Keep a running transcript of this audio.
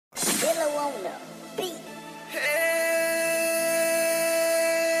BilloOnDaBeat. Hey,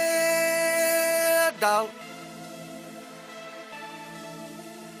 dog.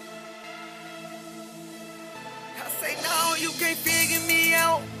 I say no, you can't figure me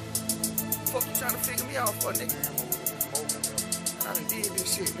out. Fuck you trying to figure me out for, nigga? I done did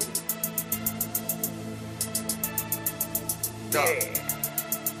this shit, nigga. Yeah.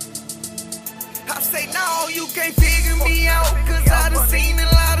 I say no, you can't figure me out, cause I done seen a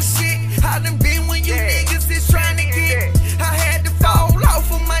lot of shit. I done been when you niggas is trying to get. I had to fall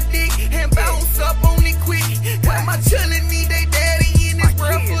off of my dick and bounce up on it quick. Cause my children need they daddy in this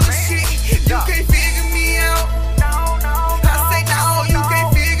world full of shit. You can't figure me out. I say no, you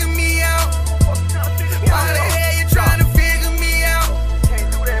can't figure me out. Why the hell you trying to figure me out?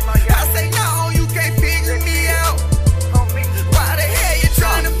 I say no, you can't figure me out. Why the hell you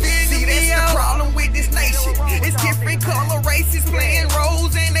trying to figure me out? It's different color races playing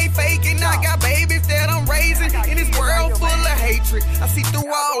roles and they faking. I got babies that I'm raising in this world full of hatred. I see through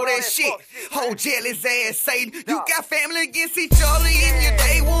all that shit. Whole jealous ass Satan. You got family against each other and your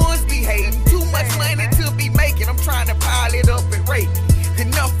day ones be hating. Too much money to be making. I'm trying to pile it up and rate.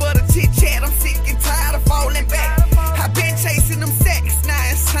 Enough for the chit chat. I'm sick and tired of falling back. I've been chasing them sacks. Now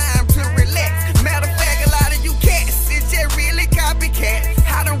it's time to relax. Matter of fact, a lot of you cats is just really copycat.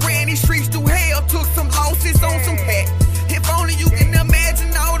 I done ran these streets through hell. Took some losses on some packs. If only you can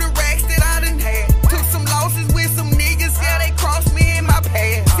imagine all the racks that I done had. Took some losses with some niggas, yeah, they crossed me in my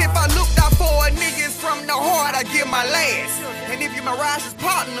path. If I looked out for a niggas from the heart, I give my last. And if you're my righteous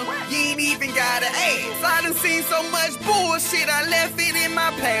partner, you ain't even gotta ask. I done seen so much bullshit, I left it in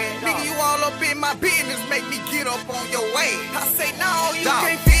my past. Nigga, you all up in my business, make me get up on your way. I say, no, you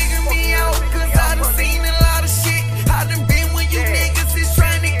can't figure me out, cause I done seen a lot of shit. I done been when you niggas is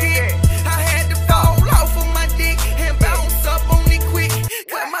trying to get. I had to fall off of my dick and bounce up on it quick.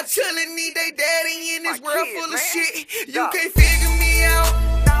 Cause my children need they daddy in this world full of shit. You can't figure me out.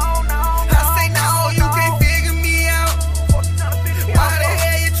 I say no, you can't figure me out. Why the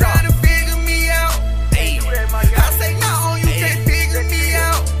hell you trying to figure me out? I say no, you can't figure me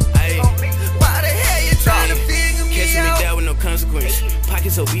out. Why the hell you trying to figure me out? Catching me down with no consequence.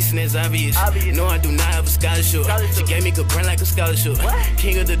 Pockets obese and that's obvious. No, I do not have a scholarship. She gave me good brain like a scholarship.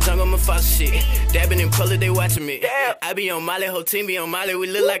 King of the jungle, my father shit. Dabbing in public, they watching me. I be on Molly, whole team be on Molly. We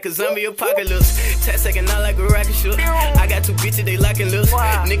look like a zombie apocalypse. Tasz taking out like a rocket ship. I got two bitches, they locking lips.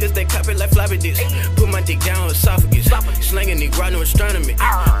 Niggas, they copy like floppy disks. Put my dick down esophagus. Slanging Nick Rod, no astronomy.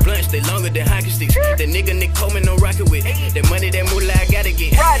 Blunts, they longer than hockey sticks. That nigga Nick Coleman, no rocket with. That money, that moolah, I gotta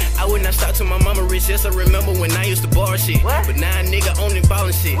get. I would not stop till my mama rich. Yes, I remember when I used to borrow shit. But now a nigga own it,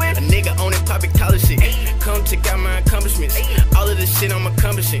 ballin' shit. A nigga own it, poppin' college shit. Come check out my accomplishments. All of this shit I'm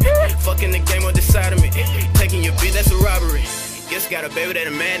accomplishing. Fucking the game on the side of me. Taking your bitch, that's a robbery. Guess got a baby that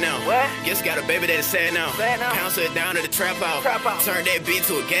a man now. Guess got a baby that is sad now. Pounce her down to the trap house. Turn that bitch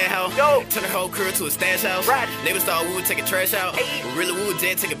to a gas house. Turn the whole crew to a stash house. Neighbors thought we would take a trash out. But really we would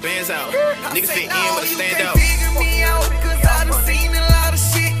dead take a bands out. Niggas fit in but stand out.